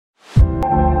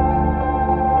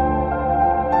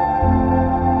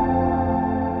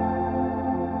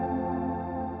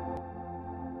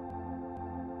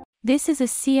This is a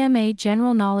CMA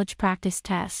General Knowledge Practice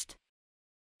Test.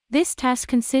 This test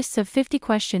consists of 50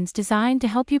 questions designed to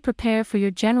help you prepare for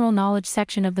your general knowledge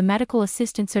section of the Medical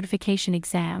Assistant Certification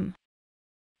exam.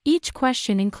 Each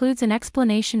question includes an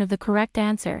explanation of the correct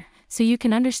answer, so you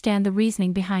can understand the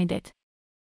reasoning behind it.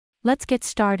 Let's get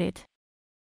started.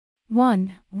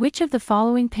 1. Which of the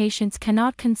following patients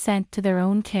cannot consent to their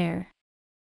own care?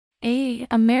 A.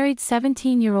 A married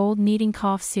 17-year-old needing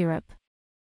cough syrup.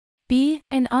 B.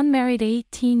 An unmarried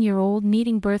 18-year-old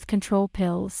needing birth control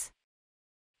pills.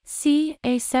 C.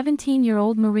 A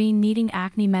 17-year-old Marine needing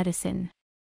acne medicine.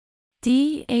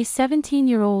 D. A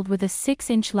 17-year-old with a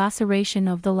 6-inch laceration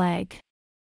of the leg.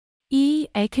 E.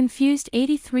 A confused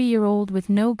 83-year-old with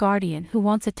no guardian who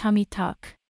wants a tummy tuck.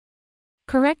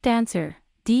 Correct answer: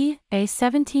 D. A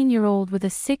 17-year-old with a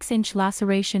 6-inch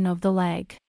laceration of the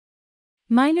leg.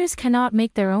 Minors cannot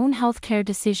make their own healthcare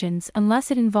decisions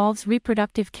unless it involves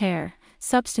reproductive care,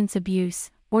 substance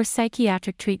abuse, or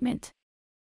psychiatric treatment.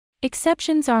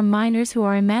 Exceptions are minors who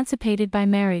are emancipated by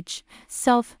marriage,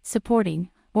 self-supporting,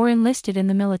 or enlisted in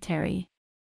the military.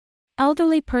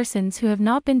 Elderly persons who have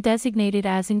not been designated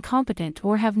as incompetent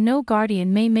or have no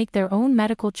guardian may make their own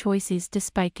medical choices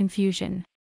despite confusion.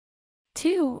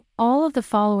 2. All of the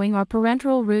following are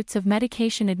parenteral routes of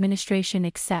medication administration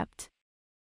except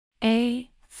A.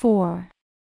 4.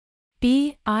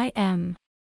 B. IM.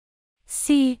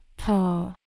 C.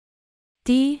 PO.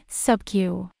 D.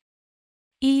 Subq.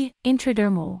 E.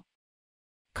 Intradermal.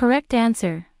 Correct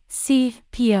answer: C.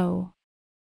 PO.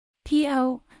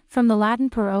 PO, from the Latin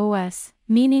per os,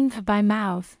 meaning by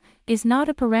mouth, is not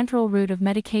a parenteral route of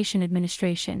medication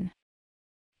administration.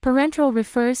 Parenteral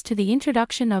refers to the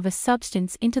introduction of a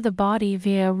substance into the body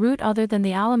via a route other than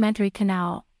the alimentary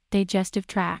canal, digestive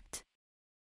tract.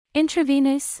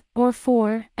 Intravenous, or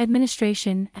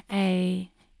administration,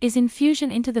 A, is infusion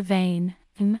into the vein,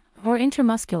 or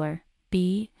intramuscular,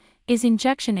 B, is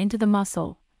injection into the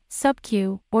muscle,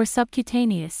 subq, or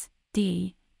subcutaneous,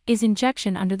 D, is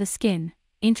injection under the skin,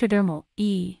 intradermal,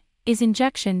 E, is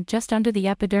injection just under the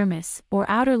epidermis, or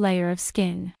outer layer of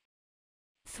skin.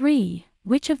 3.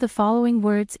 Which of the following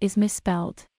words is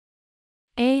misspelled?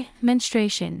 A.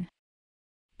 Menstruation.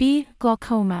 B.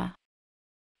 Glaucoma.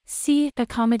 C.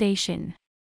 Accommodation.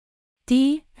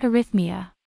 D.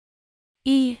 Arrhythmia.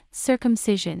 E.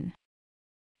 Circumcision.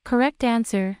 Correct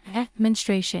answer: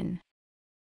 menstruation.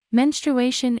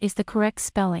 Menstruation is the correct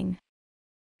spelling.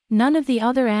 None of the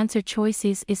other answer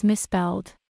choices is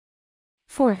misspelled.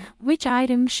 4. Which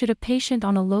item should a patient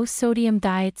on a low-sodium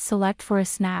diet select for a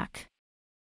snack?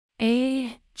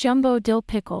 A. Jumbo dill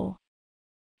pickle.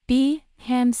 B.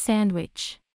 Ham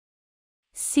sandwich.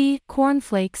 C.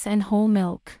 Cornflakes and whole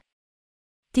milk.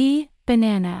 D.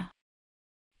 Banana.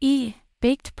 E.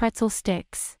 Baked pretzel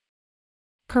sticks.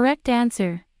 Correct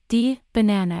answer: D.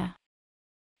 Banana.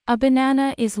 A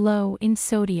banana is low in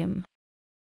sodium.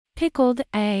 Pickled,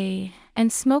 A,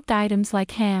 and smoked items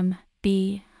like ham,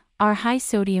 B, are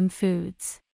high-sodium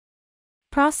foods.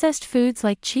 Processed foods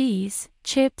like cheese,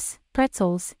 chips,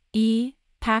 pretzels, E,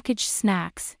 packaged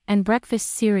snacks, and breakfast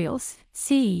cereals,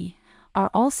 C, are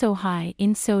also high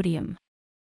in sodium.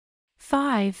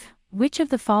 5. Which of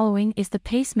the following is the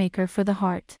pacemaker for the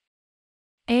heart?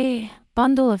 A.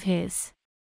 Bundle of His.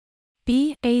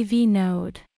 B. AV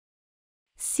node.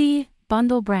 C.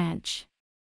 Bundle branch.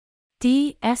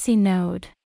 D. SE node.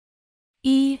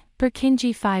 E.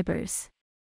 Purkinje fibers.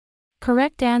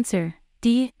 Correct answer: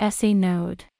 D. SA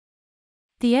node.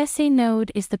 The SA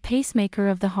node is the pacemaker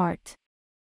of the heart.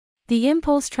 The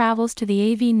impulse travels to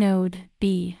the AV node,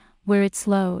 B, where it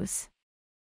slows.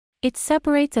 It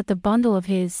separates at the bundle of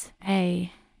His,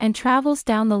 A, and travels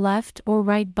down the left or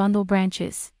right bundle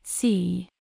branches, C.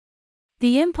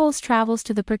 The impulse travels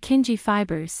to the Purkinje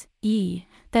fibers, E,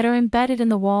 that are embedded in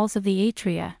the walls of the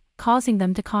atria, causing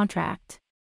them to contract.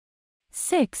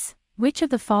 6. Which of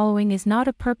the following is not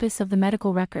a purpose of the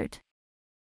medical record?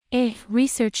 A.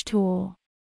 Research tool.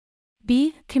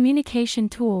 B. Communication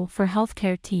tool for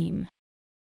healthcare team.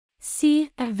 C.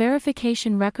 A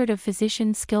verification record of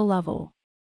physician skill level.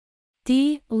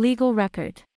 D. Legal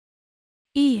record.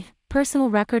 E. Personal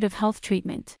record of health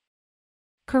treatment.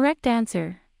 Correct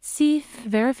answer: C.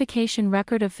 Verification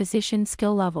record of physician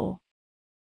skill level.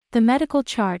 The medical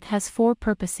chart has 4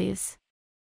 purposes.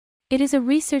 It is a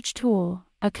research tool,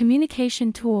 a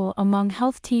communication tool among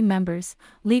health team members,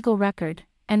 legal record,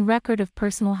 and record of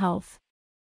personal health.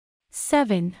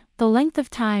 7. The length of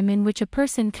time in which a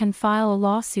person can file a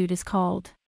lawsuit is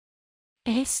called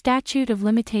A. Statute of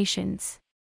limitations.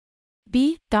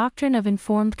 B. Doctrine of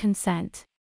informed consent.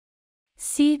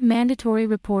 C. Mandatory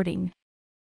reporting.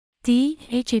 D.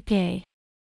 HAPA.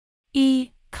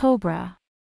 E. Cobra.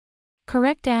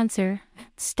 Correct answer,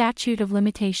 statute of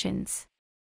limitations.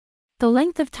 The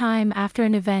length of time after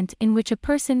an event in which a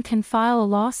person can file a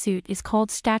lawsuit is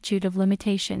called statute of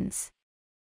limitations.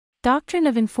 Doctrine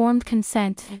of informed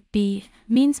consent, B,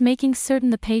 means making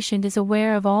certain the patient is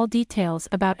aware of all details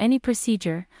about any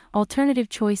procedure, alternative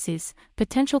choices,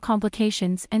 potential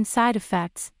complications and side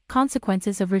effects,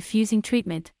 consequences of refusing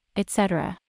treatment,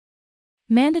 etc.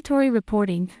 Mandatory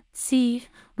reporting, C,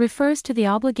 refers to the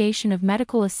obligation of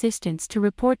medical assistants to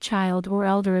report child or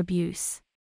elder abuse.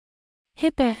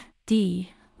 HIPAA,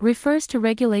 D, refers to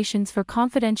regulations for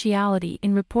confidentiality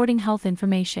in reporting health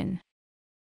information.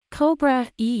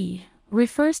 COBRA, E,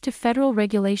 refers to federal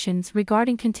regulations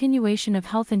regarding continuation of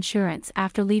health insurance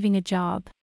after leaving a job.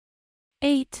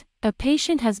 8. A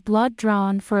patient has blood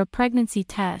drawn for a pregnancy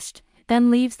test,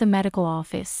 then leaves the medical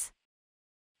office.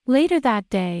 Later that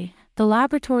day, the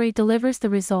laboratory delivers the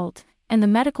result, and the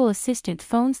medical assistant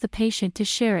phones the patient to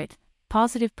share it,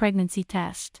 positive pregnancy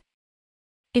test.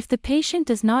 If the patient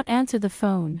does not answer the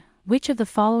phone, which of the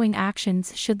following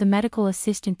actions should the medical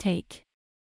assistant take?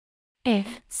 A.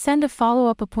 Send a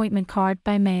follow-up appointment card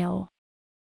by mail.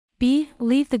 B.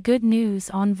 Leave the good news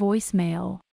on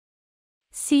voicemail.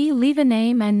 C. Leave a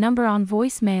name and number on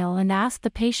voicemail and ask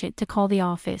the patient to call the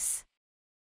office.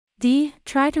 D.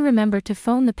 Try to remember to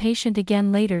phone the patient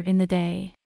again later in the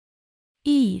day.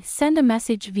 E. Send a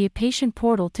message via patient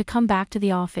portal to come back to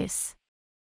the office.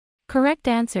 Correct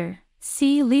answer,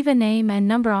 C. Leave a name and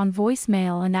number on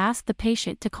voicemail and ask the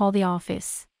patient to call the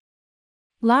office.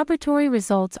 Laboratory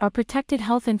results are protected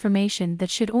health information that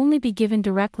should only be given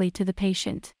directly to the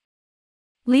patient.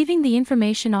 Leaving the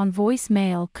information on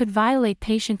voicemail could violate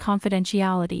patient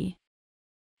confidentiality.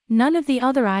 None of the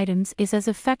other items is as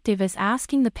effective as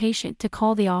asking the patient to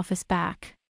call the office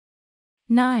back.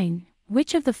 9.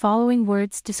 Which of the following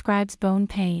words describes bone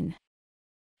pain?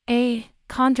 A.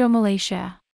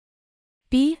 Chondromalacia.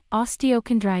 B.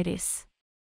 Osteochondritis.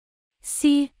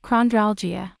 C.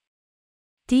 Chondralgia.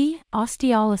 D.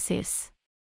 Osteolysis.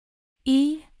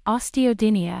 E.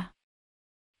 Osteodynia.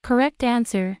 Correct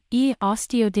answer, E.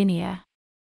 Osteodynia.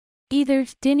 Either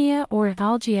dynia or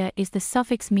algia is the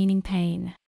suffix meaning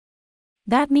pain.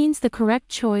 That means the correct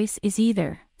choice is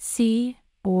either C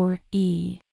or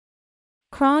E.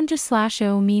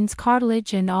 Chondro/O means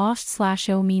cartilage and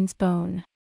ost/O means bone.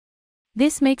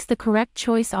 This makes the correct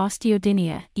choice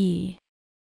osteodynia, E.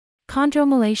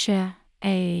 Chondromalacia,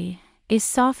 A, is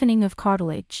softening of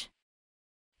cartilage.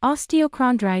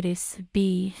 Osteochondritis,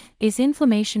 B, is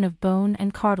inflammation of bone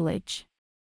and cartilage.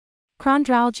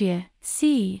 Chondralgia,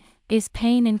 C, is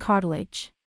pain in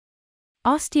cartilage.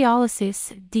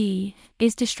 Osteolysis, D,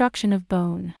 is destruction of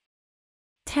bone.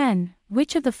 10.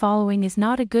 Which of the following is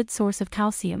not a good source of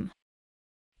calcium?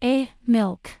 A.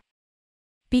 Milk.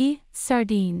 B.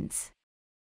 Sardines.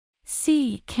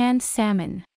 C. Canned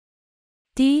salmon.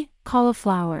 D.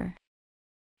 Cauliflower.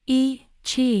 E.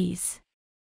 Cheese.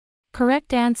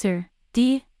 Correct answer,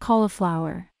 D.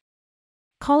 Cauliflower.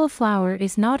 Cauliflower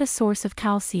is not a source of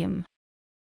calcium.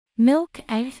 Milk,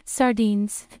 A.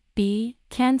 Sardines, B.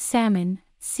 Canned salmon,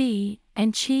 C.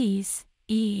 and cheese,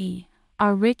 E.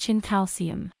 are rich in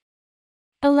calcium.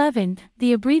 11.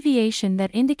 The abbreviation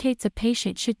that indicates a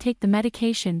patient should take the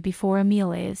medication before a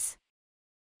meal is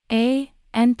A.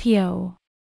 NPO.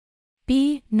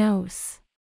 B. NOS.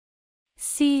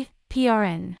 C.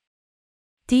 PRN.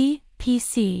 D.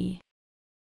 PC.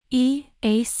 E.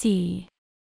 AC.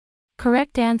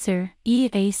 Correct answer, E.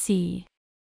 AC.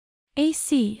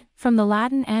 AC, from the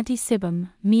Latin ante cibum,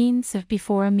 means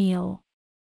before a meal.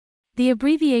 The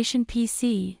abbreviation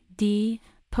PC, D,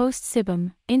 post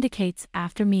cibum, indicates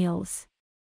after meals.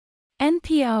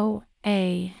 NPO,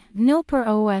 A, nil per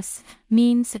os,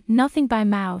 means nothing by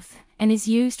mouth, and is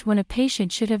used when a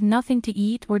patient should have nothing to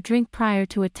eat or drink prior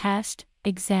to a test,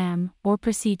 exam, or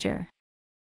procedure.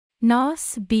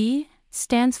 NOS, B,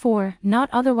 stands for not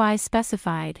otherwise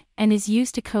specified, and is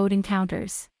used to code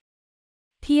encounters.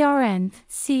 PRN,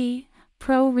 C,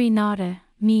 pro re nata,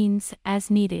 means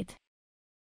as needed.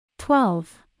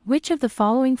 12. Which of the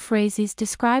following phrases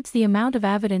describes the amount of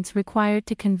evidence required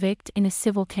to convict in a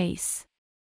civil case?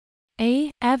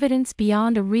 A. Evidence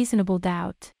beyond a reasonable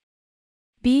doubt.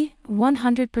 B.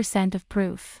 100% of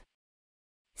proof.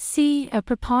 C. A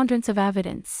preponderance of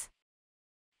evidence.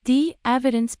 D.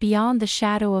 Evidence beyond the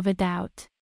shadow of a doubt.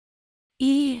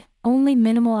 E. Only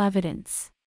minimal evidence.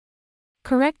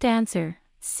 Correct answer,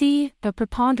 C. A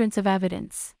preponderance of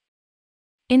evidence.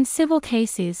 In civil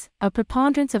cases, a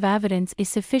preponderance of evidence is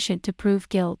sufficient to prove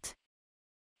guilt.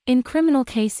 In criminal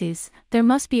cases, there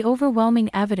must be overwhelming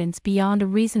evidence beyond a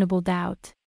reasonable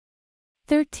doubt.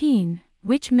 13.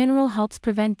 Which mineral helps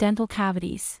prevent dental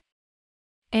cavities?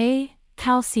 A.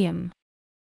 Calcium.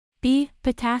 B.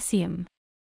 Potassium.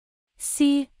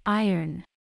 C. Iron.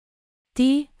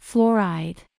 D.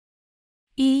 Fluoride.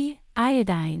 E.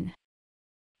 Iodine.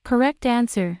 Correct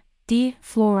answer, D.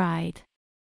 Fluoride.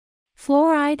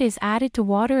 Fluoride is added to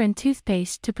water and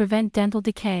toothpaste to prevent dental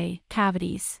decay,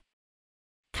 cavities.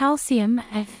 Calcium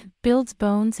F. Builds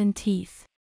bones and teeth.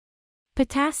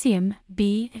 Potassium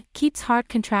B. Keeps heart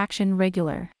contraction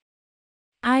regular.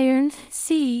 Iron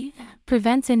C.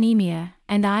 Prevents anemia,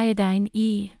 and iodine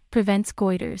E. Prevents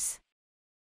goiters.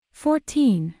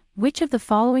 14. Which of the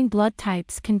following blood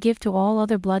types can give to all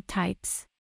other blood types?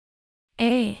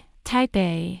 A. Type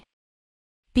A.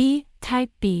 B.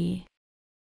 Type B.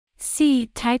 C.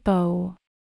 Type O.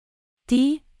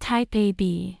 D. Type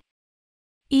AB.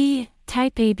 E.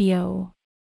 Type ABO.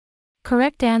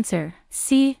 Correct answer,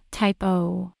 C. Type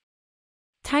O.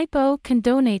 Type O can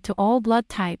donate to all blood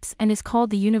types and is called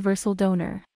the universal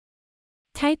donor.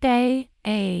 Type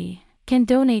A can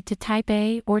donate to type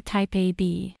A or type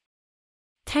AB.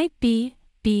 Type B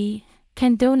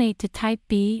can donate to type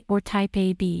B or type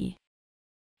AB.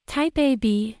 Type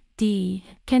AB D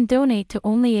can donate to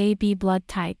only AB blood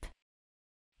type.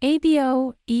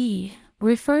 ABO E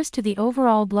refers to the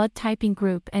overall blood typing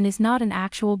group and is not an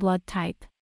actual blood type.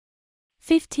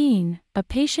 15. A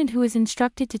patient who is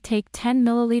instructed to take 10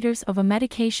 milliliters of a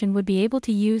medication would be able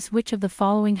to use which of the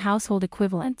following household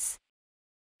equivalents?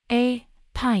 A.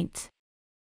 Pint.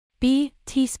 B.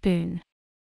 Teaspoon.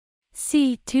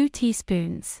 C. 2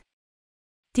 teaspoons.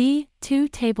 D. 2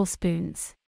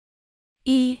 tablespoons.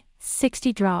 E.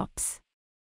 60 drops.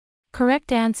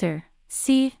 Correct answer,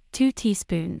 C. 2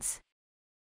 teaspoons.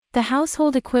 The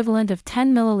household equivalent of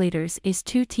 10 milliliters is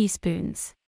 2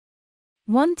 teaspoons.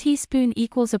 1 teaspoon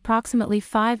equals approximately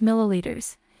 5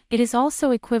 milliliters. It is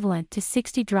also equivalent to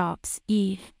 60 drops,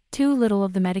 e. too little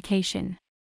of the medication.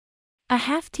 A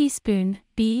half teaspoon,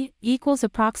 b, equals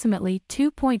approximately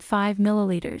 2.5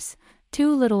 milliliters,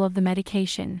 too little of the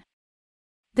medication.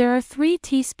 There are 3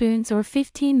 teaspoons or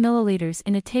 15 milliliters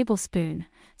in a tablespoon,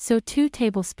 so 2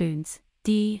 tablespoons,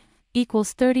 d,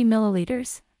 equals 30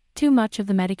 milliliters, too much of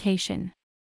the medication.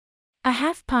 A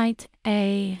half pint,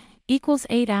 a, equals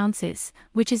 8 ounces,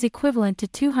 which is equivalent to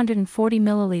 240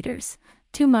 milliliters,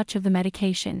 too much of the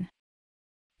medication.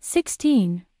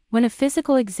 16. When a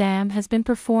physical exam has been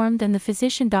performed and the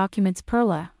physician documents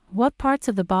PERLA, what parts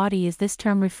of the body is this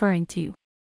term referring to?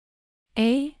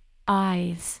 A.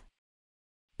 Eyes.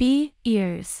 B.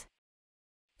 Ears.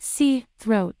 C.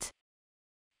 Throat.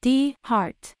 D.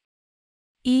 Heart.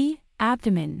 E.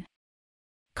 Abdomen.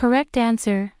 Correct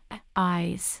answer,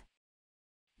 eyes.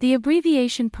 The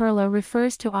abbreviation PERLA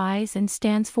refers to eyes and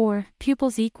stands for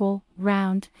pupils equal,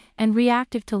 round, and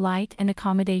reactive to light and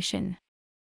accommodation.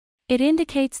 It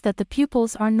indicates that the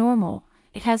pupils are normal.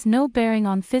 It has no bearing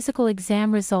on physical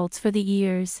exam results for the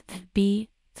ears, B,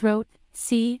 throat,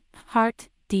 C, heart,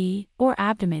 D, or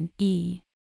abdomen, E.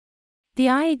 The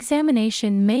eye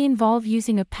examination may involve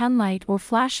using a penlight or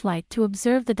flashlight to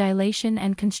observe the dilation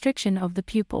and constriction of the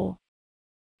pupil.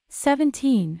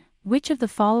 17. Which of the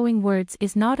following words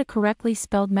is not a correctly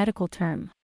spelled medical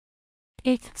term?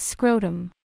 A.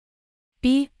 Scrotum.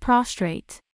 B.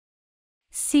 Prostrate.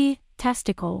 C.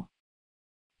 Testicle.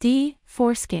 D.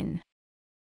 Foreskin.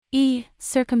 E.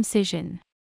 Circumcision.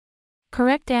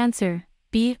 Correct answer,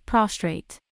 B.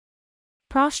 Prostrate.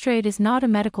 Prostrate is not a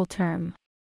medical term.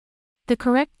 The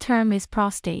correct term is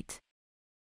prostate.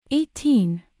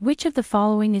 18. Which of the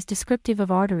following is descriptive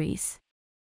of arteries?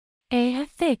 A.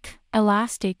 Thick,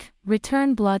 elastic,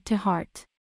 return blood to heart.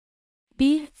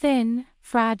 B. Thin,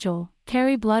 fragile,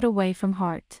 carry blood away from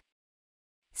heart.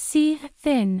 C.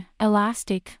 Thin,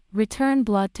 elastic, return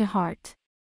blood to heart.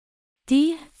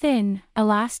 D. Thin,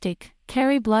 elastic,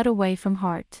 carry blood away from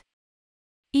heart.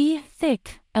 E.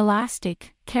 Thick,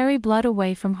 elastic, carry blood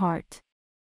away from heart.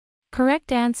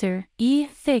 Correct answer, E.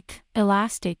 Thick,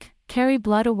 elastic, carry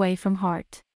blood away from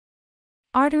heart.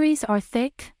 Arteries are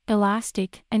thick,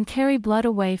 elastic, and carry blood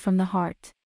away from the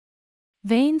heart.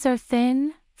 Veins are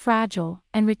thin, fragile,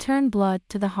 and return blood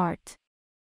to the heart.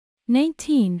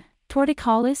 19.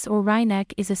 Torticollis or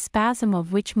Rhineck is a spasm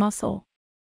of which muscle?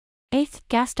 A.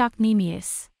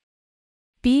 Gastrocnemius.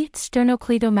 B.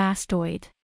 Sternocleidomastoid.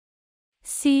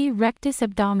 C. Rectus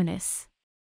abdominis.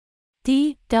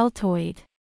 D. Deltoid.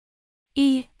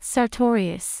 E.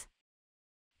 Sartorius.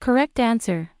 Correct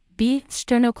answer, B.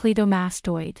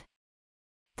 Sternocleidomastoid.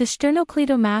 The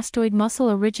sternocleidomastoid muscle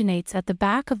originates at the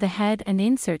back of the head and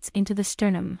inserts into the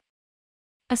sternum.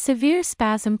 A severe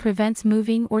spasm prevents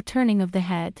moving or turning of the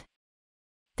head.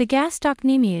 The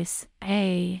gastrocnemius,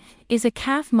 A, is a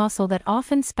calf muscle that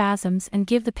often spasms and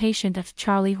give the patient a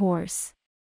Charlie horse.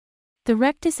 The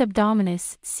rectus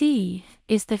abdominis, C,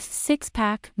 is the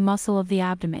six-pack muscle of the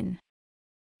abdomen.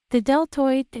 The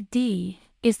deltoid, D,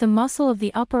 is the muscle of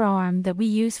the upper arm that we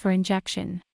use for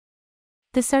injection.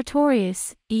 The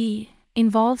sartorius, E,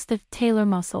 involves the talar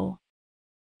muscle.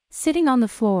 Sitting on the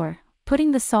floor,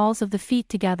 putting the soles of the feet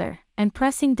together, and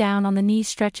pressing down on the knees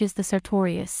stretches the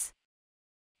sartorius.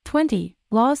 20.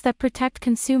 Laws that protect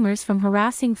consumers from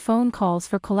harassing phone calls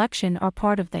for collection are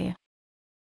part of the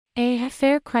A.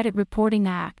 Fair Credit Reporting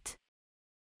Act.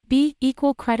 B.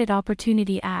 Equal Credit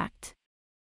Opportunity Act.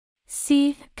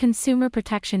 C. Consumer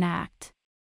Protection Act.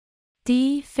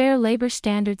 D. Fair Labor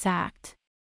Standards Act.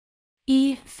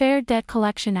 E. Fair Debt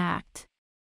Collection Act.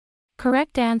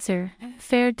 Correct answer,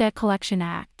 Fair Debt Collection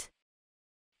Act.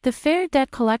 The Fair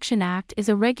Debt Collection Act is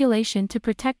a regulation to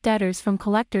protect debtors from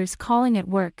collectors calling at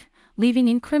work, leaving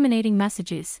incriminating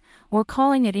messages, or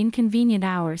calling at inconvenient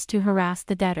hours to harass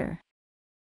the debtor.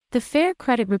 The Fair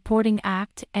Credit Reporting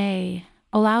Act, A,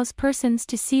 allows persons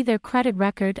to see their credit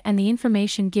record and the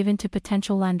information given to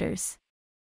potential lenders.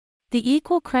 The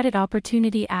Equal Credit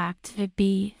Opportunity Act,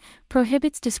 B,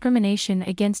 prohibits discrimination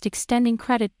against extending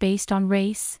credit based on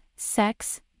race,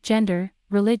 sex, gender,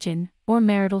 religion, or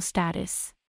marital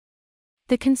status.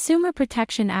 The Consumer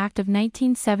Protection Act of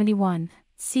 1971,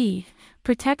 C,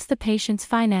 protects the patient's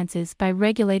finances by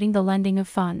regulating the lending of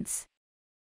funds.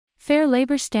 Fair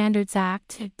Labor Standards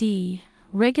Act, D,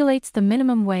 regulates the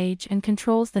minimum wage and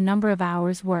controls the number of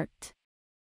hours worked.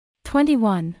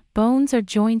 21. Bones are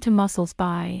joined to muscles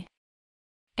by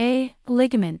A.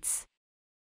 Ligaments.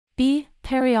 B.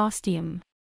 Periosteum.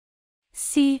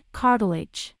 C.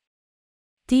 Cartilage.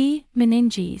 D.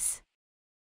 Meninges.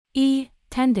 E.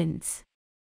 Tendons.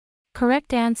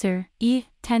 Correct answer, E.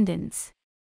 Tendons.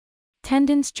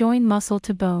 Tendons join muscle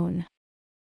to bone.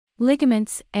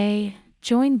 Ligaments, A,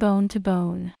 join bone to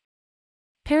bone.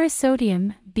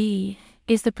 Perisodium, B,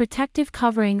 is the protective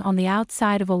covering on the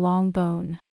outside of a long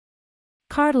bone.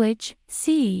 Cartilage,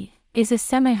 C, is a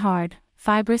semi-hard,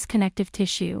 fibrous connective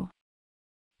tissue.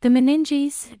 The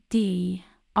meninges, D,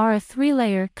 are a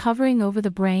three-layer covering over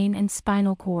the brain and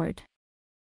spinal cord.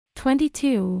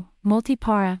 22.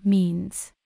 Multipara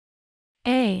means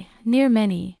A. Near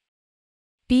many.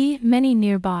 B. Many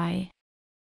nearby.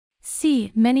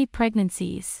 C. Many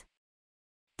pregnancies.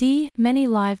 D. Many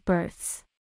live births.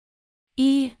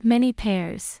 E. Many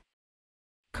pairs.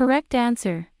 Correct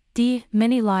answer, D.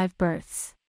 Many live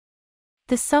births.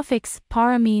 The suffix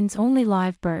para means only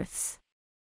live births.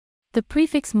 The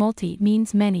prefix multi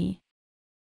means many.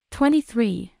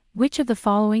 23. Which of the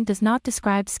following does not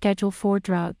describe Schedule IV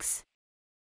drugs?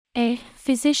 A.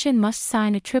 Physician must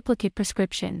sign a triplicate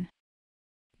prescription.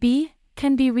 B.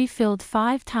 Can be refilled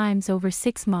 5 times over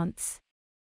 6 months.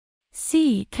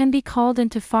 C. Can be called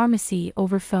into pharmacy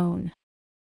over phone.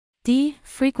 D.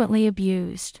 Frequently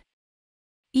abused.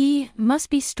 E. Must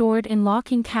be stored in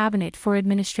locking cabinet for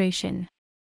administration.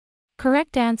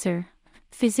 Correct answer,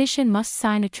 physician must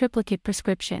sign a triplicate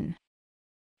prescription.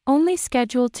 Only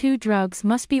Schedule II drugs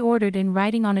must be ordered in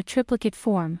writing on a triplicate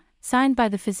form, signed by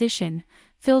the physician,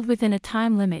 filled within a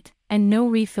time limit, and no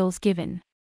refills given.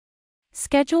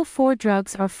 Schedule IV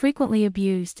drugs are frequently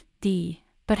abused, D,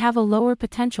 but have a lower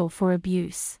potential for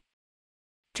abuse.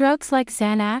 Drugs like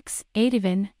Xanax,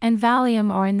 Ativan, and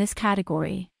Valium are in this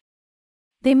category.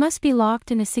 They must be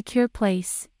locked in a secure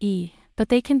place, E, but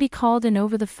they can be called in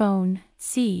over the phone,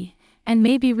 C, and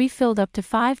may be refilled up to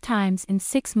 5 times in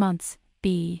 6 months,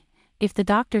 B, if the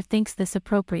doctor thinks this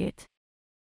appropriate.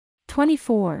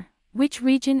 24. Which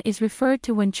region is referred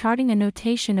to when charting a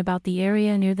notation about the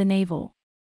area near the navel?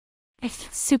 A.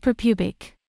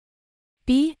 Suprapubic.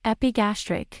 B.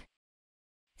 Epigastric.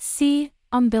 C.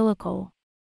 Umbilical.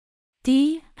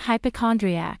 D.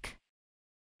 Hypochondriac.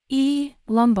 E.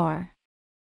 Lumbar.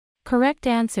 Correct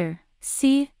answer,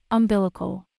 C.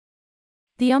 Umbilical.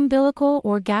 The umbilical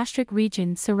or gastric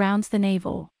region surrounds the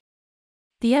navel.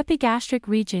 The epigastric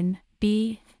region,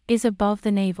 B, is above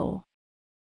the navel.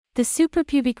 The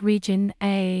suprapubic region,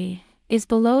 A, is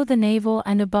below the navel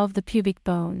and above the pubic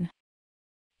bone.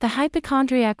 The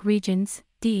hypochondriac regions,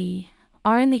 D,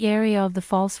 are in the area of the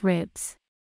false ribs.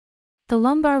 The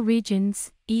lumbar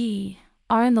regions, E,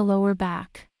 are in the lower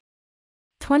back.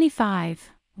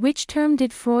 25. Which term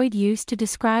did Freud use to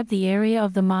describe the area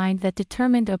of the mind that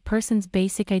determined a person's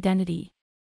basic identity?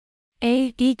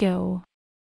 A. Ego.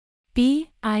 B.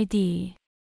 ID.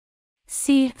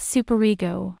 C.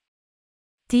 Superego.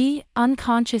 D.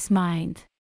 Unconscious mind.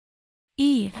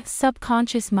 E.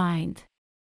 Subconscious mind.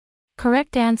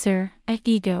 Correct answer,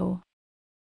 ego.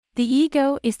 The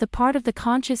ego is the part of the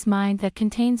conscious mind that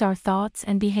contains our thoughts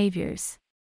and behaviors.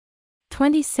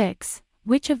 26.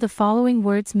 Which of the following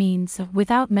words means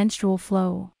without menstrual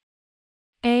flow?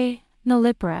 A.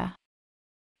 Nulliparous.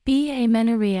 B.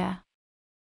 Amenorrhea.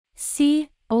 C.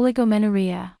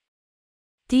 Oligomenorrhea.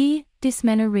 D.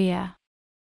 Dysmenorrhea.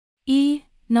 E.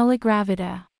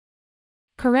 Nulligravida.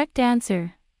 Correct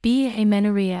answer, B.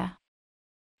 Amenorrhea.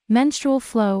 Menstrual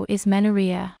flow is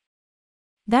menorrhea.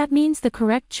 That means the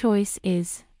correct choice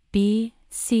is B,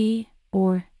 C,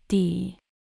 or D.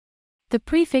 The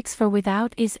prefix for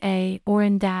without is a or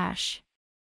in dash.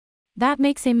 That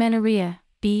makes amenorrhea,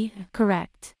 B,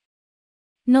 correct.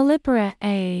 Nullipara,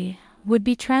 A, would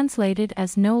be translated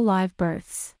as no live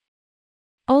births.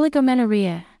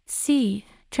 Oligomenorrhea, C,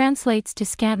 translates to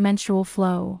scant menstrual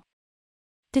flow.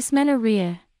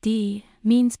 Dysmenorrhea, D,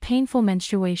 means painful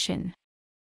menstruation.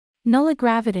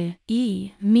 Nulligravida,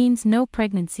 E, means no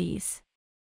pregnancies.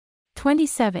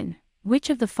 27.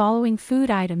 Which of the following food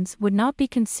items would not be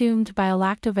consumed by a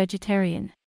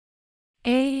lacto-vegetarian?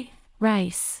 A.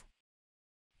 Rice.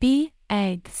 B.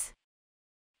 Eggs.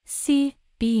 C.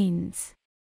 Beans.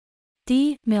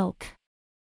 D. Milk.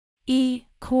 E.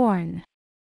 Corn.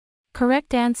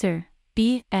 Correct answer,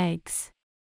 B. Eggs.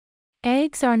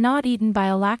 Eggs are not eaten by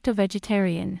a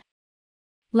lacto-vegetarian.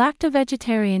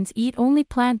 Lacto-vegetarians eat only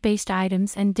plant-based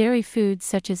items and dairy foods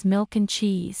such as milk and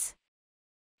cheese.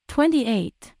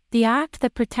 28. The act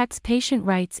that protects patient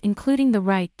rights, including the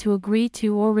right to agree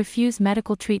to or refuse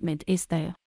medical treatment, is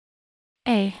the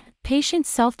A. Patient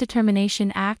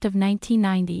Self-Determination Act of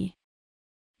 1990.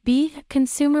 B.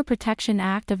 Consumer Protection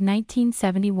Act of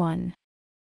 1971.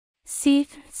 C.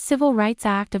 Civil Rights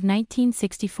Act of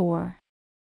 1964.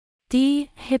 D.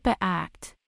 HIPAA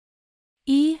Act.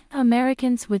 E.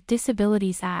 Americans with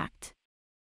Disabilities Act.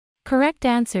 Correct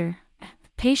answer,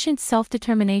 Patient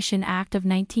Self-Determination Act of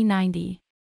 1990.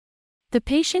 The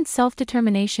Patient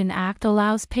Self-Determination Act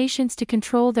allows patients to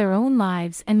control their own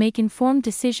lives and make informed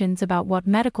decisions about what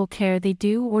medical care they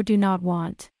do or do not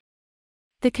want.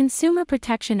 The Consumer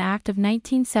Protection Act of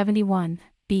 1971,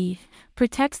 B,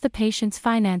 protects the patient's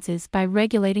finances by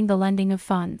regulating the lending of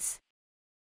funds.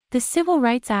 The Civil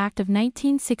Rights Act of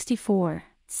 1964,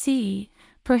 C,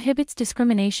 prohibits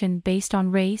discrimination based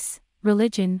on race,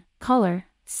 religion, color,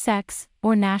 sex,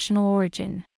 or national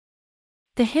origin.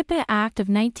 The HIPAA Act of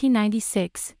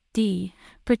 1996, D,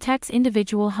 protects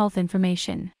individual health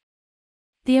information.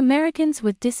 The Americans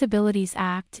with Disabilities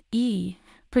Act, E,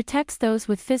 protects those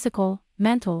with physical,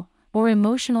 mental, or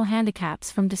emotional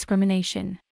handicaps from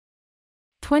discrimination.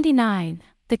 29.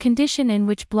 The condition in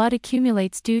which blood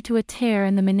accumulates due to a tear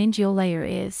in the meningeal layer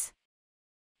is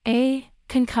A.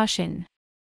 Concussion.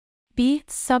 B.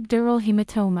 Subdural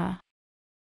hematoma.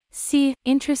 C.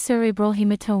 Intracerebral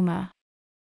hematoma.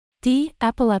 D.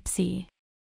 Epilepsy.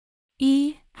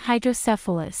 E.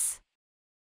 Hydrocephalus.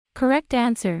 Correct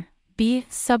answer, B.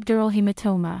 Subdural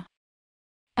hematoma.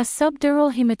 A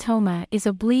subdural hematoma is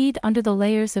a bleed under the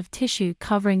layers of tissue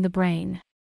covering the brain.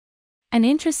 An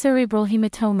intracerebral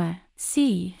hematoma,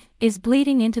 C, is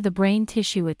bleeding into the brain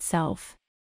tissue itself.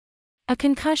 A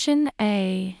concussion,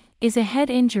 A, is a head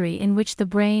injury in which the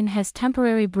brain has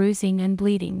temporary bruising and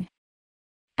bleeding.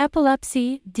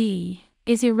 Epilepsy, D,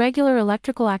 is irregular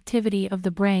electrical activity of the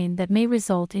brain that may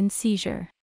result in seizure.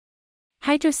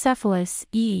 Hydrocephalus,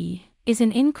 E, is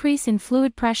an increase in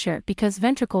fluid pressure because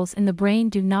ventricles in the brain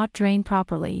do not drain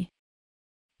properly.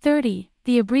 30.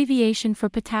 The abbreviation for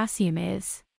potassium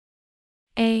is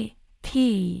A.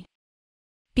 P.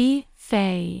 B.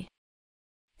 Fe.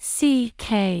 C.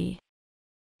 K.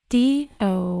 D.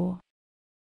 O.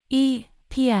 E.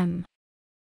 PM.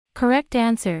 Correct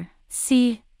answer,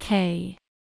 C. K.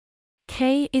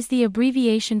 K is the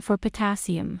abbreviation for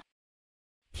potassium.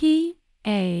 P.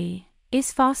 A.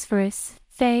 is phosphorus,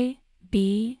 Fe.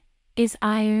 B. is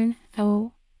iron,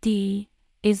 O. D.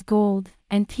 is gold,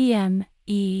 and PM.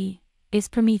 E. is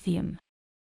promethium.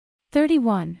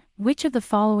 31. Which of the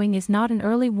following is not an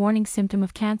early warning symptom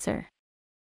of cancer?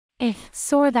 A.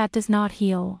 Sore that does not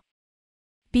heal.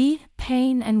 B.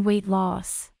 Pain and weight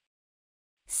loss.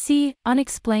 C.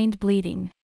 Unexplained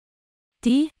bleeding.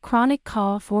 D. Chronic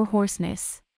cough or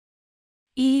hoarseness.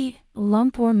 E.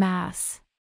 Lump or mass.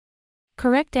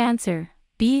 Correct answer,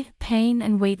 B. Pain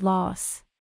and weight loss.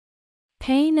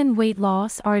 Pain and weight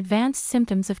loss are advanced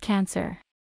symptoms of cancer.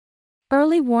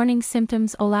 Early warning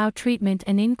symptoms allow treatment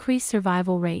and increase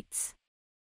survival rates.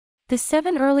 The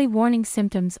 7 early warning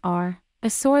symptoms are a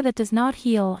sore that does not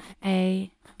heal,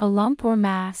 A. a lump or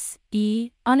mass,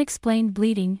 E. unexplained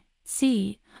bleeding,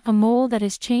 C. a mole that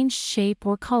has changed shape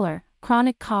or color,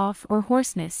 chronic cough or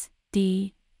hoarseness,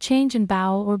 D. change in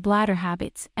bowel or bladder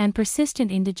habits, and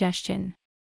persistent indigestion.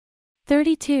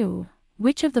 32.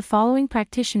 Which of the following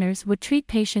practitioners would treat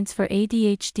patients for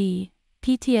ADHD,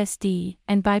 PTSD,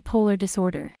 and bipolar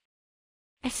disorder?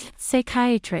 A.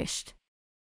 Psychiatrist.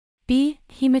 B.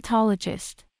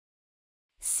 Hematologist.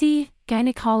 C.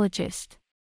 Gynecologist.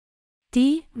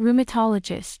 D.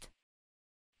 Rheumatologist.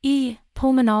 E.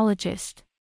 Pulmonologist.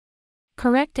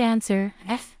 Correct answer,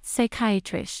 F.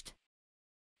 Psychiatrist.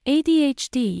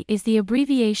 ADHD is the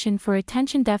abbreviation for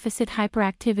Attention Deficit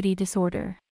Hyperactivity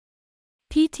Disorder.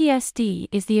 PTSD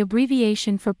is the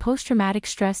abbreviation for Post-Traumatic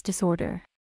Stress Disorder.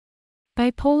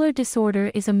 Bipolar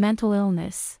disorder is a mental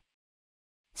illness.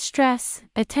 Stress,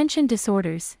 attention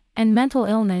disorders, and mental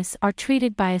illness are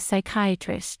treated by a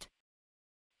psychiatrist.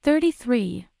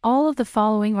 33. All of the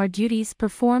following are duties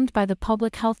performed by the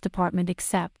Public Health Department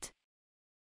except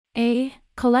A.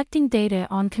 Collecting data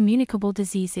on communicable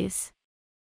diseases.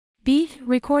 B.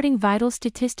 Recording vital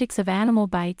statistics of animal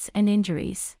bites and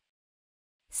injuries.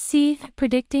 C.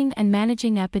 Predicting and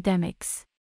managing epidemics.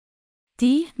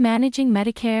 D. Managing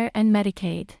Medicare and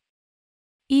Medicaid.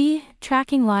 E.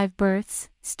 Tracking live births,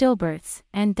 stillbirths,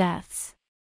 and deaths.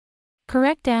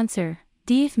 Correct answer,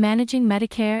 D. Managing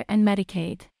Medicare and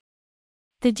Medicaid.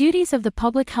 The duties of the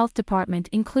Public Health Department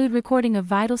include recording of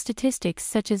vital statistics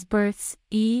such as births,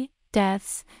 E.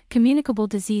 Deaths, communicable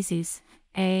diseases,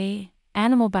 A.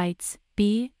 Animal bites,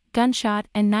 B. Gunshot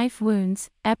and knife wounds,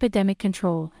 epidemic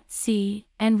control, C.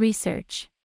 And research.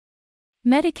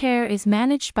 Medicare is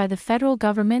managed by the federal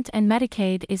government and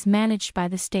Medicaid is managed by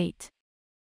the state.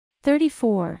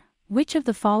 34. Which of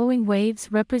the following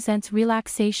waves represents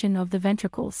relaxation of the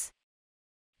ventricles?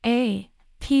 A.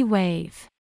 P wave.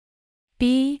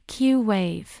 B. Q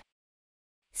wave.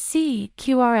 C.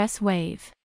 QRS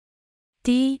wave.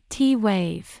 D. T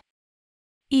wave.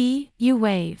 E. U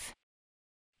wave.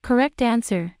 Correct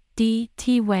answer, D.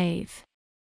 T wave.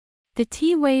 The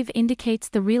T wave indicates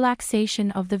the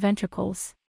relaxation of the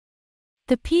ventricles.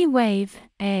 The P wave,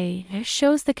 A,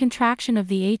 shows the contraction of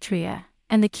the atria,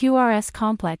 and the QRS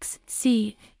complex,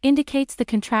 C, indicates the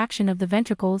contraction of the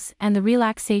ventricles and the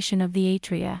relaxation of the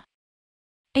atria.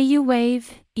 A U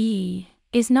wave, E,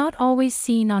 is not always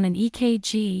seen on an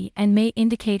EKG and may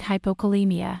indicate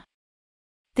hypokalemia.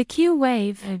 The Q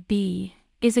wave, B,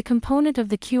 is a component of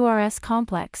the QRS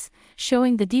complex,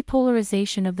 showing the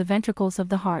depolarization of the ventricles of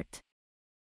the heart.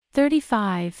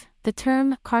 35. The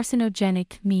term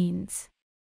carcinogenic means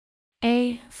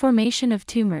A. Formation of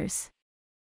tumors.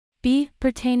 B.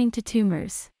 Pertaining to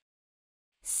tumors.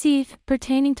 C.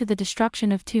 Pertaining to the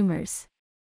destruction of tumors.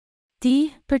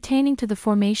 D. Pertaining to the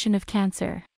formation of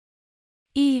cancer.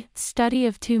 E. Study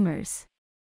of tumors.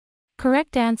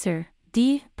 Correct answer,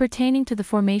 D. Pertaining to the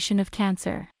formation of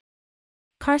cancer.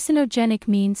 Carcinogenic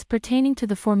means pertaining to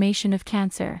the formation of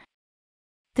cancer.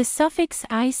 The suffix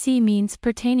ic means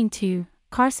pertaining to,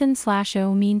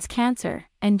 carcin/o means cancer,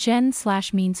 and gen/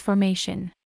 means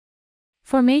formation.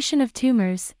 Formation of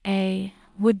tumors, A,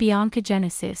 would be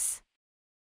oncogenesis.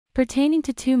 Pertaining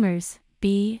to tumors,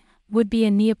 B, would be a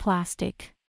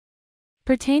neoplastic.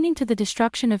 Pertaining to the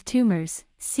destruction of tumors,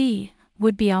 C,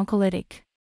 would be oncolytic.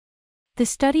 The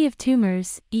study of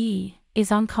tumors, E,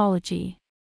 is oncology.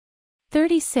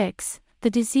 36. The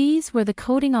disease where the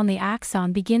coating on the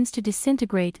axon begins to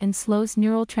disintegrate and slows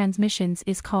neural transmissions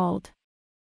is called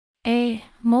A.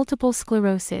 Multiple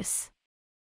sclerosis.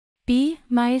 B.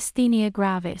 Myasthenia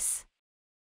gravis.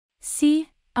 C.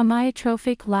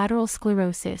 Amyotrophic lateral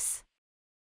sclerosis.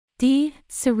 D.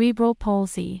 Cerebral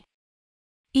palsy.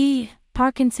 E.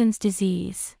 Parkinson's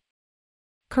disease.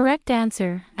 Correct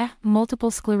answer, A.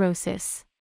 Multiple sclerosis.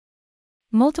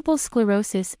 Multiple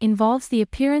sclerosis involves the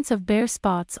appearance of bare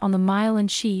spots on the myelin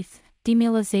sheath,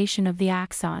 demyelization of the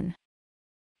axon.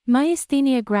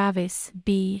 Myasthenia gravis,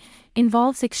 B,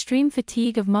 involves extreme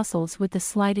fatigue of muscles with the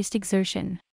slightest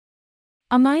exertion.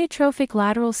 Amyotrophic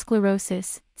lateral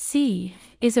sclerosis, C,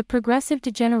 is a progressive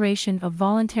degeneration of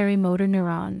voluntary motor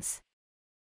neurons.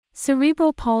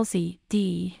 Cerebral palsy,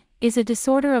 D, is a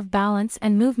disorder of balance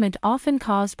and movement often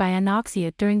caused by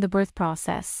anoxia during the birth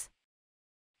process.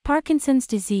 Parkinson's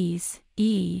disease,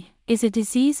 E, is a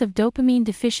disease of dopamine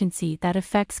deficiency that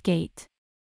affects gait.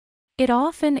 It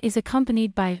often is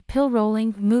accompanied by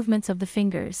pill-rolling movements of the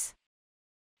fingers.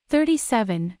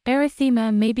 37.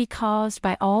 Erythema may be caused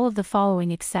by all of the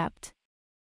following except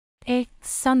A.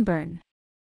 Sunburn.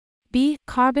 B.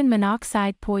 Carbon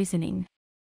monoxide poisoning.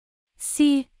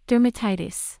 C.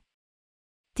 Dermatitis.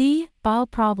 D. Bowel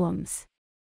problems.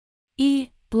 E.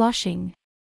 Blushing.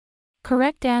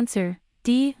 Correct answer,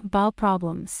 D. Bowel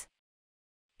problems.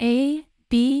 A,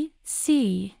 B,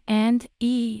 C, and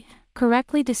E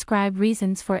correctly describe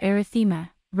reasons for erythema,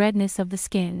 redness of the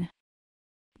skin.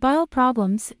 Bowel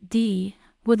problems, D,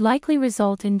 would likely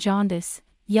result in jaundice,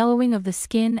 yellowing of the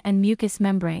skin and mucous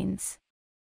membranes.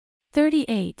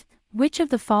 38. Which of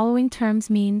the following terms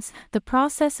means the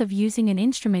process of using an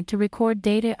instrument to record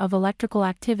data of electrical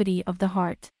activity of the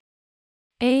heart?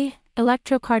 A.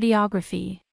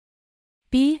 Electrocardiography.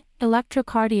 B.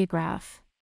 Electrocardiograph.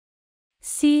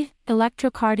 C.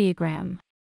 Electrocardiogram.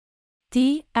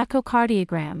 D.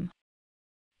 Echocardiogram.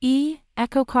 E.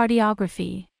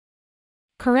 Echocardiography.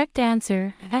 Correct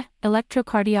answer,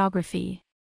 electrocardiography.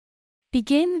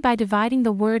 Begin by dividing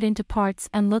the word into parts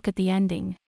and look at the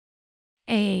ending.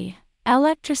 A.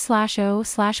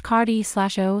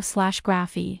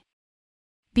 Electro/O/cardi/O/graphy.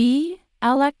 B.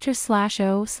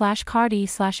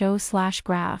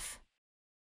 Electro/O/cardi/O/graph.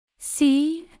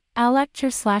 C.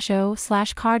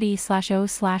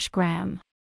 Electro/O/cardi/O/gram.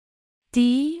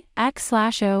 D.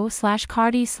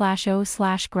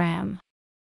 Ec/O/cardi/O/gram.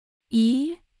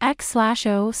 E.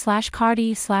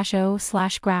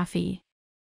 Ec/O/cardi/O/graphy.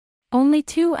 Only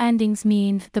two endings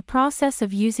mean the process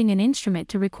of using an instrument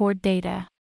to record data.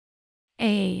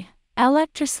 A.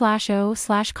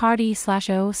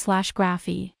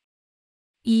 Electro/O/cardi/O/graphy.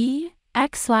 E.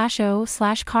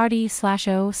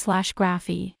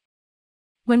 Ec/O/cardi/O/graphy.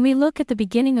 When we look at the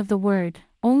beginning of the word,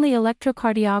 only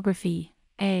electrocardiography,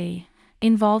 A,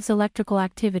 involves electrical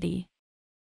activity.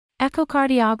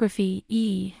 Echocardiography,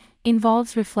 E,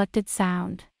 involves reflected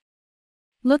sound.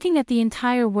 Looking at the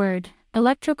entire word,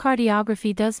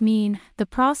 electrocardiography does mean the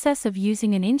process of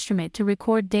using an instrument to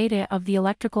record data of the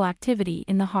electrical activity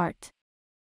in the heart.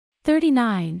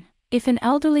 39. If an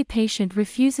elderly patient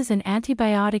refuses an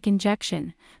antibiotic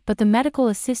injection, but the medical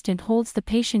assistant holds the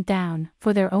patient down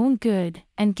for their own good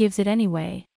and gives it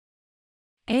anyway.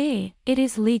 A. It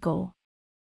is legal.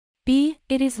 B.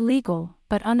 It is legal,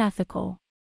 but unethical.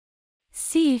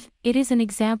 C. It is an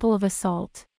example of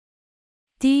assault.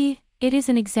 D. It is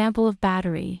an example of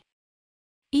battery.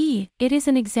 E. It is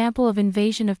an example of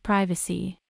invasion of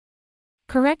privacy.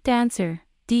 Correct answer,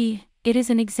 D. It is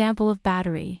an example of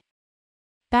battery.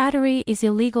 Battery is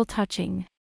illegal touching.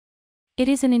 It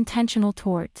is an intentional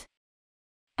tort.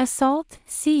 Assault,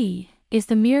 C, is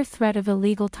the mere threat of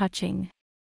illegal touching.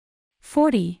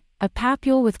 40. A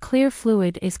papule with clear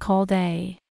fluid is called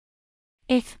a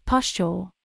pustule.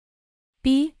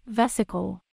 B.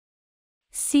 Vesicle.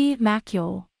 C.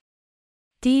 Macule.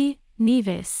 D.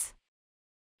 Nevus.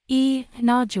 E.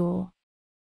 Nodule.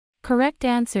 Correct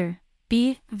answer,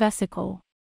 B. Vesicle.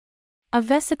 A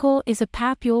vesicle is a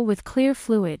papule with clear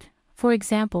fluid, for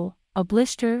example, a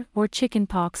blister or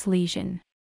chickenpox lesion.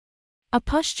 A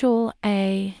pustule,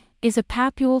 A, is a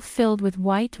papule filled with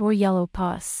white or yellow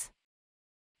pus.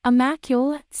 A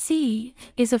macule, C,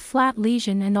 is a flat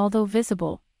lesion and although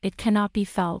visible, it cannot be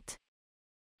felt.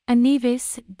 A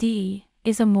nevus, D,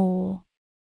 is a mole.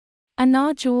 A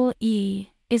nodule, E,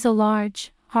 is a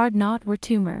large, hard knot or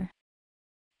tumor.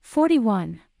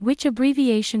 41. Which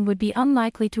abbreviation would be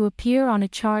unlikely to appear on a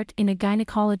chart in a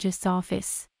gynecologist's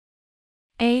office?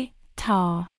 A.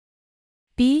 TA.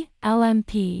 B.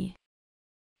 LMP.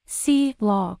 C.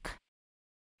 LOC.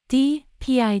 D.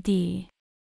 PID.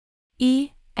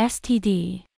 E.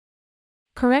 STD.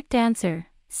 Correct answer,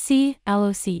 C.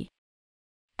 LOC.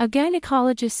 A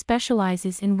gynecologist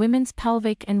specializes in women's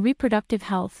pelvic and reproductive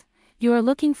health. You are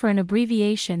looking for an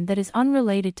abbreviation that is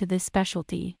unrelated to this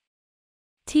specialty.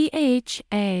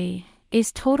 THA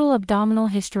is total abdominal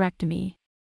hysterectomy.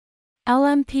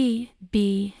 LMP,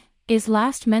 B, is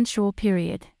last menstrual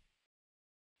period.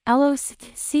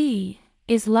 LOC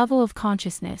is level of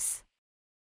consciousness.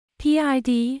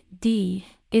 PID, D,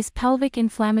 is pelvic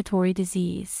inflammatory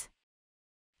disease.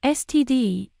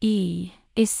 STD, E,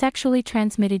 is sexually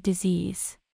transmitted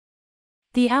disease.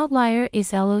 The outlier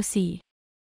is LOC.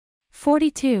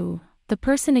 42. The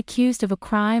person accused of a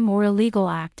crime or illegal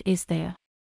act is the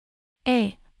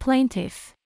A.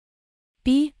 Plaintiff.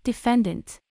 B.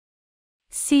 Defendant.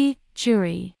 C.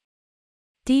 Jury.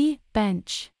 D.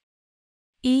 Bench.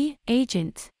 E.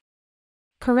 Agent.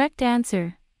 Correct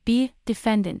answer, B.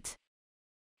 Defendant.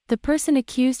 The person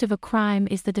accused of a crime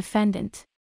is the defendant.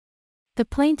 The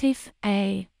plaintiff,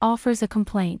 A, offers a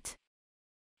complaint.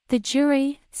 The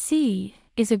jury, C,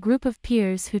 is a group of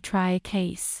peers who try a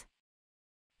case.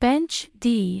 Bench,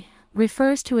 D,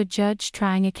 refers to a judge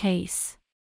trying a case.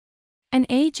 An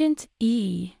agent,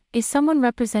 E, is someone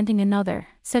representing another,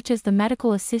 such as the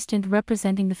medical assistant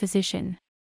representing the physician.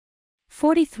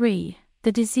 43.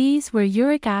 The disease where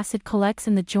uric acid collects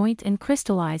in the joint and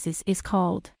crystallizes is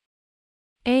called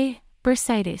A.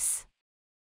 Bursitis.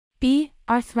 B.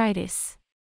 Arthritis.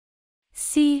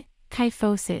 C.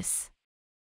 kyphosis.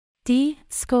 D.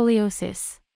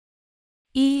 Scoliosis.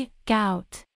 E.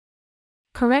 Gout.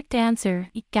 Correct answer,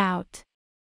 E. Gout.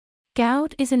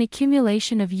 Gout is an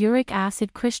accumulation of uric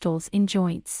acid crystals in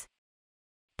joints.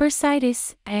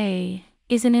 Bursitis, A,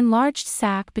 is an enlarged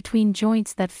sac between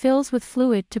joints that fills with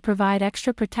fluid to provide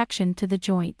extra protection to the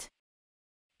joint.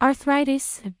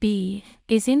 Arthritis, B,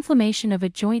 is inflammation of a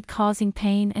joint causing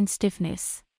pain and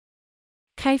stiffness.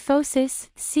 Kyphosis,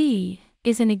 C,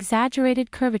 is an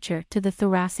exaggerated curvature to the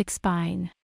thoracic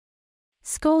spine.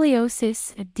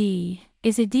 Scoliosis, D,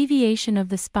 is a deviation of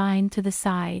the spine to the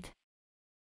side.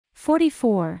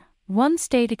 44. One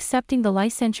state accepting the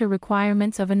licensure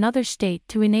requirements of another state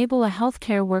to enable a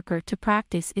healthcare worker to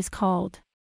practice is called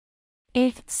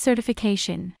A.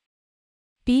 Certification.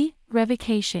 B.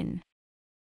 Revocation.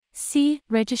 C.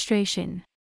 Registration.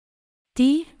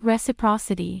 D.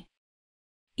 Reciprocity.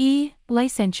 E.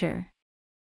 Licensure.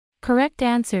 Correct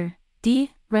answer,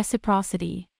 D.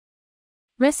 Reciprocity.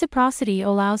 Reciprocity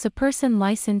allows a person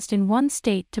licensed in one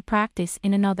state to practice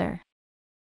in another.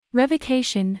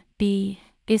 Revocation, B,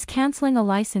 is canceling a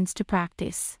license to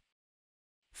practice.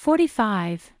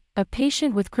 45. A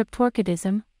patient with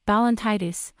cryptorchidism,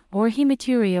 ballantitis, or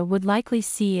hematuria would likely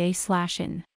see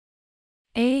A/N.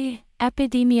 A.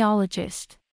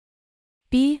 Epidemiologist.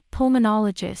 B.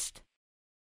 Pulmonologist.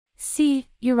 C.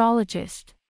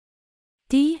 Urologist.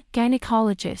 D.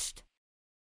 Gynecologist.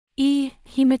 E.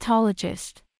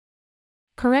 Hematologist.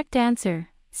 Correct answer,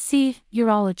 C.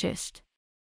 Urologist.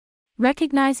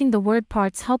 Recognizing the word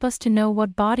parts help us to know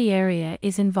what body area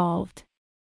is involved.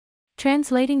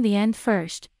 Translating the end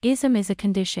first, ism is a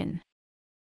condition.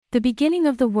 The beginning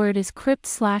of the word is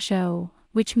crypt/o,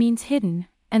 which means hidden,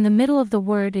 and the middle of the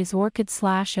word is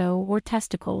orchid/o or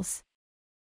testicles.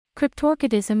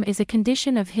 Cryptorchidism is a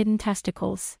condition of hidden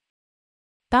testicles.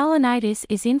 Balanitis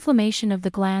is inflammation of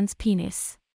the glans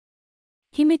penis.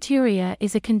 Hematuria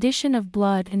is a condition of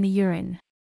blood in the urine.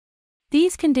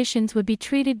 These conditions would be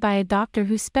treated by a doctor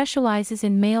who specializes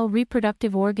in male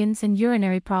reproductive organs and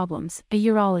urinary problems, a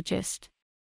urologist.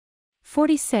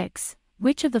 46.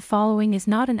 Which of the following is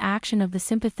not an action of the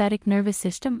sympathetic nervous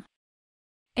system?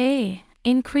 A.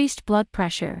 Increased blood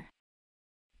pressure.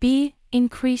 B.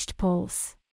 Increased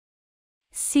pulse.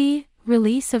 C.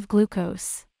 Release of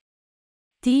glucose.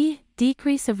 D.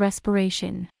 Decrease of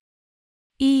respiration.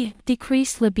 E.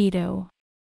 Decreased libido.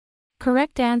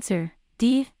 Correct answer,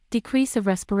 D. Decrease of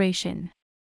respiration.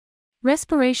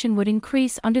 Respiration would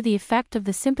increase under the effect of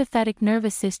the sympathetic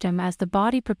nervous system as the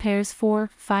body prepares for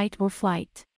fight or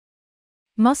flight.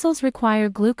 Muscles require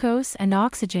glucose and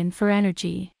oxygen for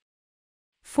energy.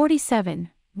 47.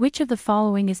 Which of the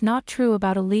following is not true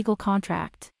about a legal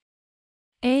contract?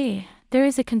 A. There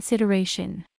is a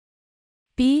consideration.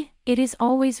 B. It is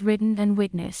always written and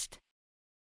witnessed.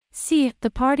 C.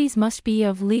 The parties must be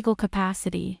of legal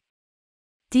capacity.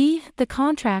 D. The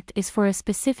contract is for a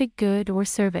specific good or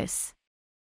service.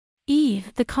 E.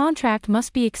 The contract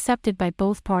must be accepted by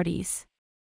both parties.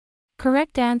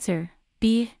 Correct answer,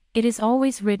 B. It is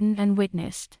always written and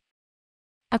witnessed.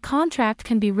 A contract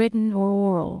can be written or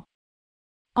oral.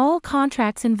 All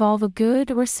contracts involve a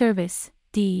good or service,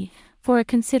 D, for a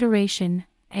consideration,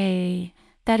 A,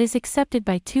 that is accepted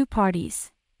by two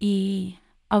parties, E,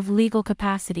 of legal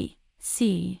capacity,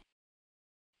 C.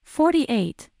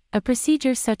 48. A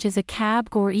procedure such as a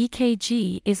CABG or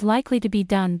EKG is likely to be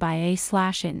done by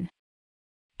A/N.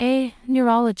 A.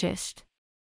 Neurologist.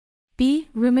 B.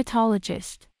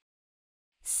 Rheumatologist.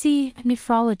 C.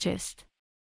 Nephrologist.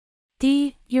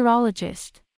 D.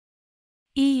 Urologist.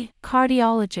 E.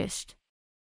 Cardiologist.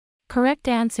 Correct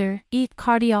answer, E.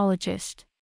 Cardiologist.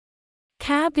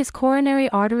 CABG is coronary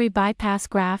artery bypass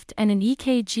graft and an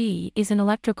EKG is an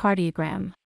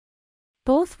electrocardiogram.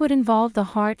 Both would involve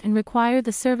the heart and require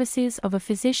the services of a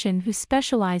physician who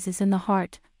specializes in the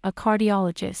heart, a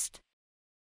cardiologist.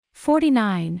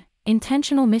 49.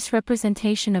 Intentional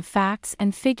misrepresentation of facts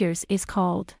and figures is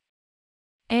called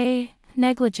A.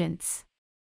 Negligence.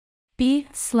 B.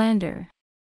 Slander.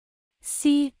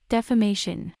 C.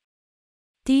 Defamation.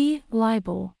 D.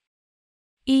 Libel.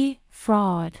 E.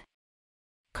 Fraud.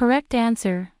 Correct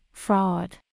answer,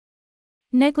 fraud.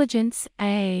 Negligence,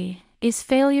 A, is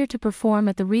failure to perform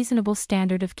at the reasonable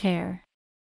standard of care.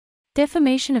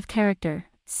 Defamation of character,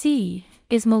 C,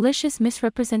 is malicious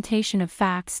misrepresentation of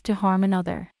facts to harm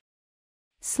another.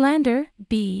 Slander,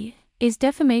 B, is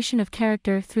defamation of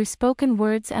character through spoken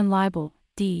words, and libel,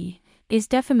 D, is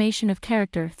defamation of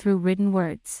character through written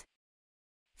words.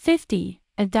 50.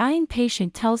 A dying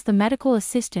patient tells the medical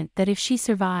assistant that if she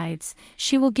survives,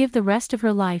 she will give the rest of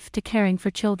her life to caring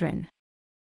for children.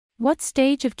 What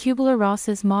stage of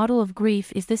Kubler-Ross's model of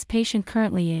grief is this patient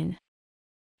currently in?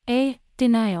 A.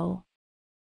 Denial.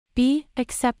 B.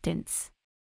 Acceptance.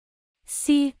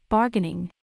 C. Bargaining.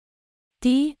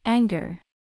 D. Anger.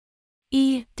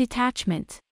 E.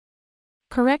 Detachment.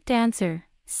 Correct answer,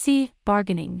 C.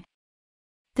 Bargaining.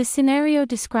 The scenario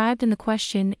described in the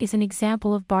question is an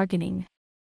example of bargaining.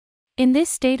 In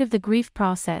this state of the grief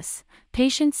process,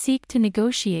 patients seek to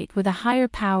negotiate with a higher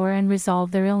power and resolve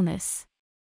their illness.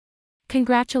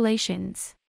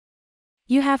 Congratulations!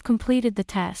 You have completed the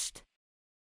test.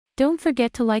 Don't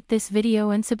forget to like this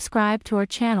video and subscribe to our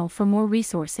channel for more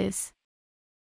resources.